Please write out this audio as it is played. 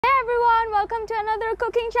welcome to another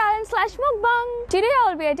cooking challenge / mukbang. Today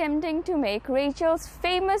I'll be attempting to make Rachel's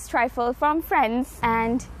famous trifle from Friends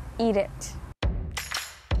and eat it.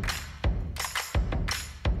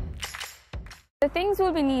 The things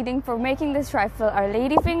we'll be needing for making this trifle are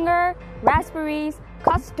ladyfinger, raspberries,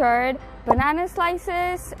 custard, banana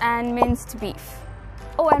slices and minced beef.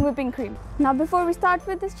 Oh, and whipping cream. Now before we start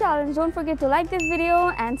with this challenge, don't forget to like this video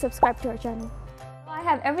and subscribe to our channel. I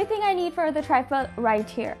have everything I need for the trifle right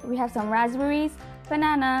here. We have some raspberries,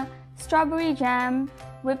 banana, strawberry jam,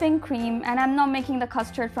 whipping cream, and I'm not making the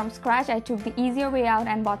custard from scratch. I took the easier way out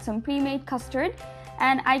and bought some pre-made custard.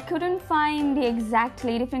 And I couldn't find the exact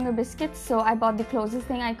ladyfinger biscuits, so I bought the closest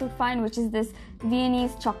thing I could find, which is this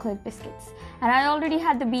Viennese chocolate biscuits. And I already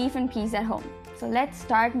had the beef and peas at home. So let's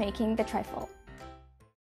start making the trifle.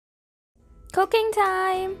 Cooking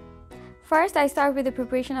time! First, I start with the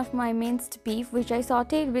preparation of my minced beef, which I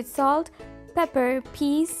sauteed with salt, pepper,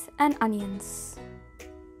 peas, and onions.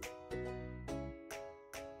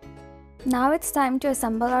 Now it's time to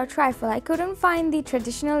assemble our trifle. I couldn't find the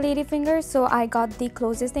traditional ladyfinger, so I got the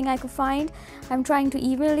closest thing I could find. I'm trying to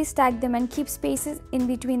evenly stack them and keep spaces in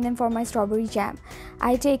between them for my strawberry jam.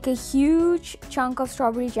 I take a huge chunk of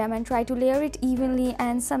strawberry jam and try to layer it evenly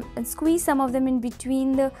and squeeze some of them in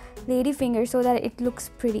between the ladyfinger so that it looks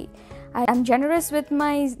pretty. I'm generous with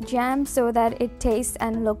my jam so that it tastes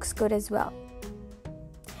and looks good as well.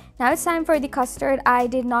 Now it's time for the custard. I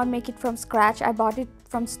did not make it from scratch. I bought it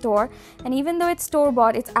from store, and even though it's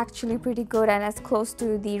store-bought, it's actually pretty good and as close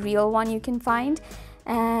to the real one you can find.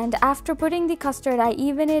 And after putting the custard, I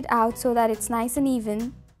even it out so that it's nice and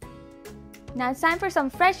even. Now it's time for some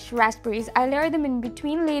fresh raspberries. I layer them in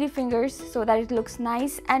between ladyfingers so that it looks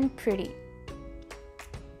nice and pretty.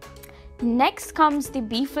 Next comes the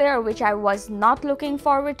beef layer, which I was not looking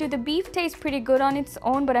forward to. The beef tastes pretty good on its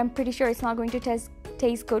own, but I'm pretty sure it's not going to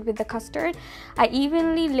taste good with the custard. I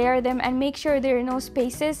evenly layer them and make sure there are no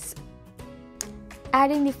spaces.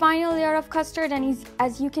 Adding the final layer of custard, and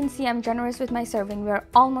as you can see, I'm generous with my serving. We're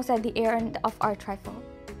almost at the end of our trifle.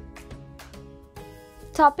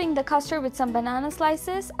 Topping the custard with some banana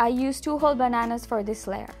slices. I use 2 whole bananas for this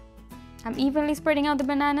layer. I'm evenly spreading out the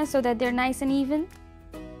bananas so that they're nice and even.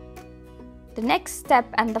 The next step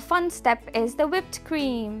and the fun step is the whipped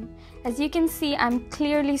cream. As you can see, I'm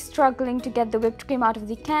clearly struggling to get the whipped cream out of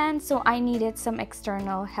the can, so I needed some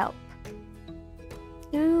external help.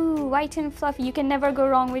 Ooh, white and fluffy. You can never go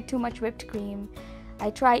wrong with too much whipped cream. I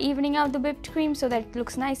try evening out the whipped cream so that it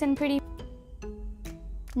looks nice and pretty.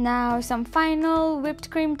 Now some final whipped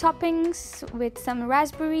cream toppings with some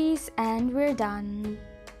raspberries and we're done.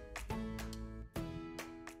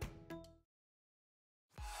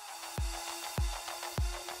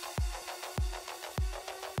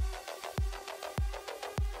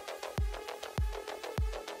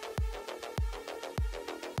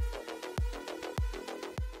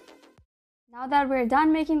 Now that we're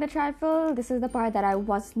done making the trifle, this is the part that I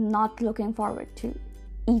was not looking forward to,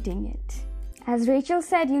 eating it. As Rachel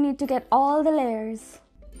said, you need to get all the layers.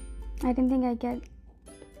 I didn't think I got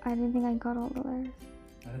all the layers.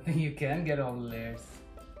 I don't think you can get all the layers.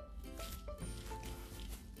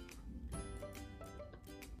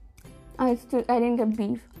 I didn't get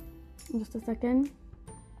beef. Just a second.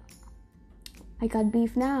 I got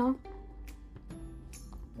beef now.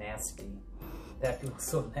 Nasty. That looks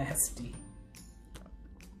so nasty.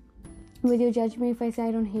 Will you judge me if I say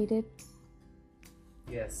I don't hate it?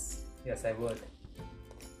 Yes, I would.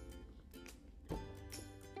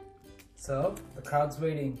 So, the crowd's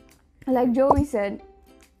waiting. Like Joey said,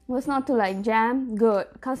 what's not to like? Jam, good.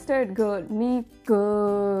 Custard, good. Beef,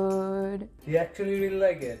 good. You actually really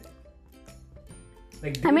like it.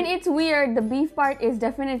 I mean, it's weird. The beef part is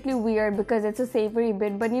definitely weird because it's a savory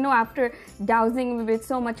bit. But you know, after dousing with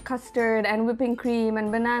so much custard and whipping cream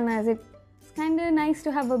and bananas, it's kind of nice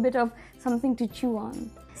to have a bit of something to chew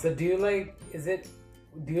on. So do you like it?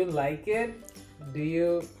 Do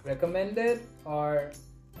you recommend it? Or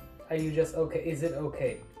are you just okay? Is it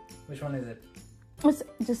okay? Which one is it? It's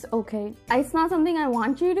just okay. It's not something I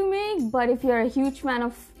want you to make, but if you're a huge fan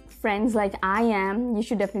of Friends like I am, you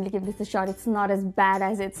should definitely give this a shot. It's not as bad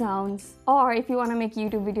as it sounds. Or if you want to make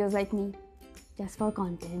YouTube videos like me, just for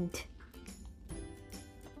content.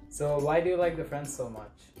 So why do you like the Friends so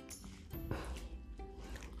much?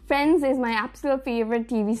 Friends is my absolute favorite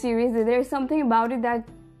TV series. There's something about it that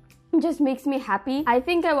just makes me happy. I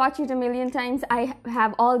think I watch it a million times. I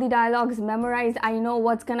have all the dialogues memorized. I know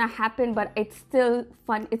what's gonna happen, but it's still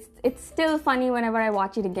fun. It's still funny whenever I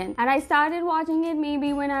watch it again. And I started watching it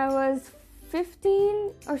maybe when I was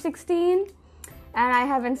 15 or 16. and I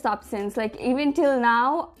haven't stopped since. Like even till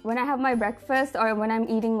now, when I have my breakfast or when I'm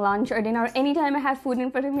eating lunch or dinner, or anytime I have food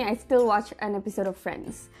in front of me, I still watch an episode of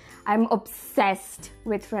Friends. I'm obsessed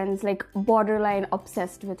with Friends, like borderline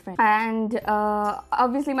obsessed with Friends. And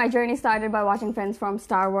obviously my journey started by watching Friends from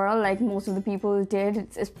Star World, like most of the people did,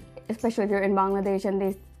 especially if you're in Bangladesh and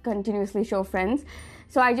they continuously show Friends.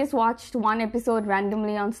 So I just watched one episode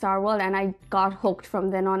randomly on Star World and I got hooked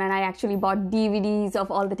from then on, and I actually bought DVDs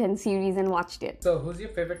of all the 10 series and watched it. So who's your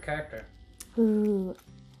favorite character? Ooh.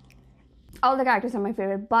 All the characters are my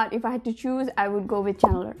favorite, but if I had to choose, I would go with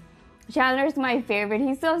Chandler. Chandler's my favorite.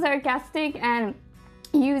 He's so sarcastic and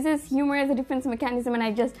he uses humor as a defense mechanism, and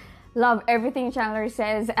I just love everything Chandler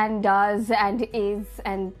says and does and is.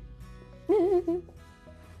 And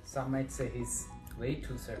Some might say he's way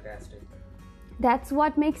too sarcastic. that's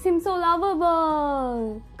what makes him so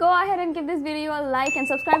lovable. Go ahead and give this video a like and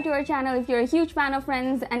subscribe to our channel if you're a huge fan of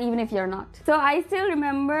Friends, and even if you're not. So I still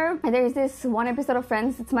remember there's this one episode of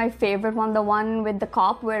Friends, it's my favorite one, the one with the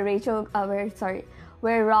cop where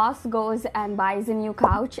where Ross goes and buys a new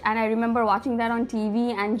couch. And I remember watching that on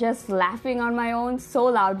TV and just laughing on my own so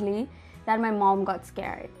loudly that my mom got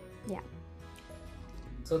scared. Yeah.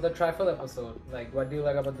 So the Trifle episode, like, what do you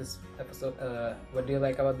like about this episode? What do you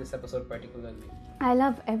like about this episode particularly? I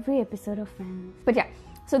love every episode of Friends. But yeah,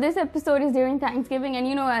 so this episode is during Thanksgiving, and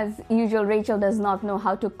you know, as usual, Rachel does not know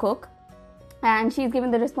how to cook. And she's given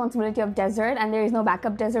the responsibility of dessert, and there is no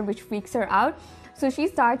backup dessert, which freaks her out. So she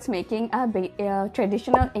starts making a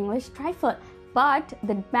traditional English trifle. But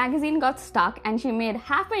the magazine got stuck, and she made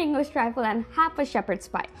half an English trifle and half a shepherd's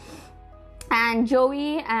pie. And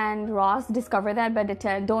Joey and Ross discover that, but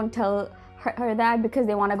they don't tell her that because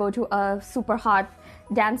they want to go to a super hot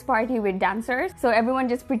dance party with dancers. So everyone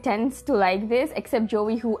just pretends to like this except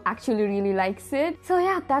Joey, who actually really likes it. So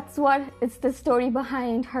yeah, it's the story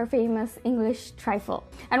behind her famous English trifle.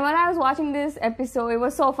 And when I was watching this episode, it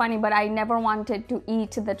was so funny, but I never wanted to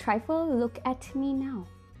eat the trifle. Look at me now.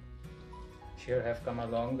 Sure have come a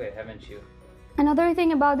long way, haven't you? Another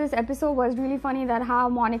thing about this episode was really funny, that how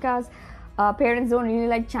Monica's parents don't really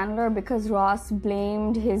like Chandler because Ross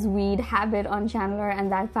blamed his weed habit on Chandler,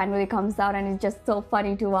 and that finally comes out, and it's just so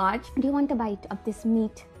funny to watch. Do you want a bite of this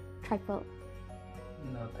meat trifle?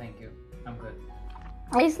 No, thank you. I'm good.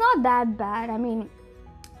 It's not that bad. I mean,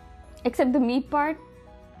 except the meat part,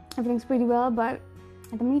 everything's pretty well, but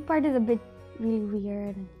the meat part is a bit really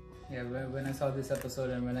weird. Yeah, when I saw this episode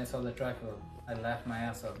and when I saw the trifle, I laughed my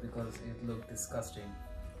ass off because it looked disgusting.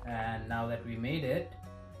 And now that we made it,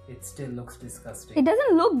 it still looks disgusting. It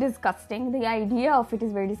doesn't look disgusting. The idea of it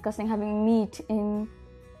is very disgusting, having meat in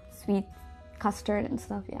sweet custard and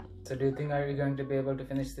stuff, yeah. So do you think are you going to be able to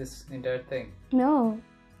finish this entire thing? No,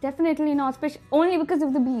 definitely not, especially only because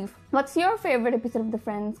of the beef. What's your favorite episode of the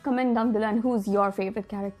Friends? Comment down below, and who's your favorite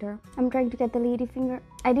character? I'm trying to get the lady finger.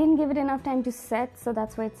 I didn't give it enough time to set, so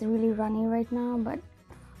that's why it's really runny right now, but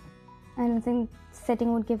I don't think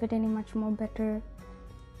setting would give it any much more better.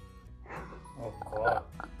 Oh god.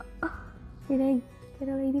 Did I get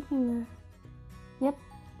a lady finger? Yep.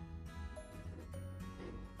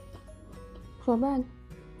 So bad.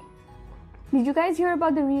 Did you guys hear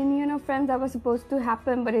about the reunion of Friends that was supposed to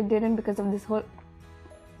happen, but it didn't because of this whole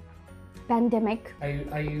pandemic?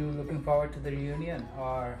 Are you looking forward to the reunion,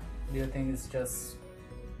 or do you think it's just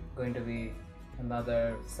going to be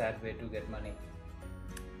another sad way to get money?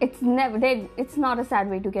 It's not a sad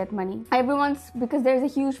way to get money. Because there's a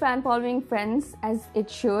huge fan following Friends, as it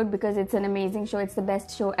should, because it's an amazing show. It's the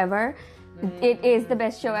best show ever. It is the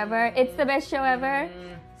best show ever. It's the best show ever.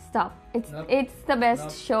 Stop. It's the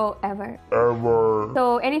best show ever.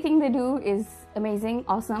 So anything they do is amazing,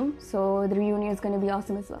 awesome. So the reunion is going to be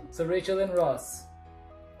awesome as well. So Rachel and Ross,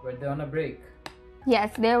 were they on a break?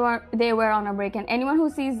 Yes, they were on a break, and anyone who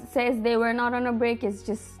says they were not on a break is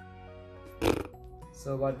just...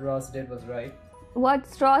 So what Ross did was right? What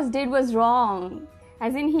Ross did was wrong.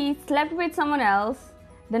 As in, he slept with someone else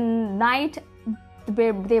the night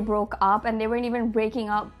they broke up, and they weren't even breaking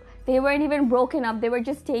up. They weren't even broken up. They were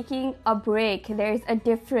just taking a break. There's a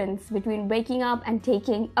difference between breaking up and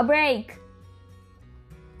taking a break.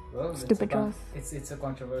 Well, Stupid Ross. It's a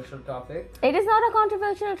controversial topic. It is not a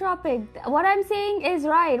controversial topic. What I'm saying is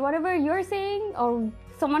right. Whatever you're saying, or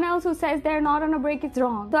someone else who says they're not on a break, it's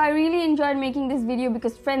wrong. So I really enjoyed making this video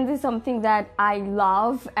because Friends is something that I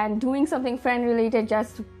love, and doing something friend related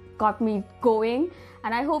just got me going.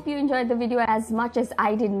 And I hope you enjoyed the video as much as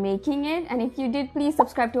I did making it. And if you did, please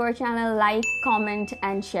subscribe to our channel, like, comment,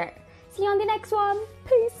 and share. See you on the next one.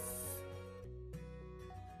 Peace.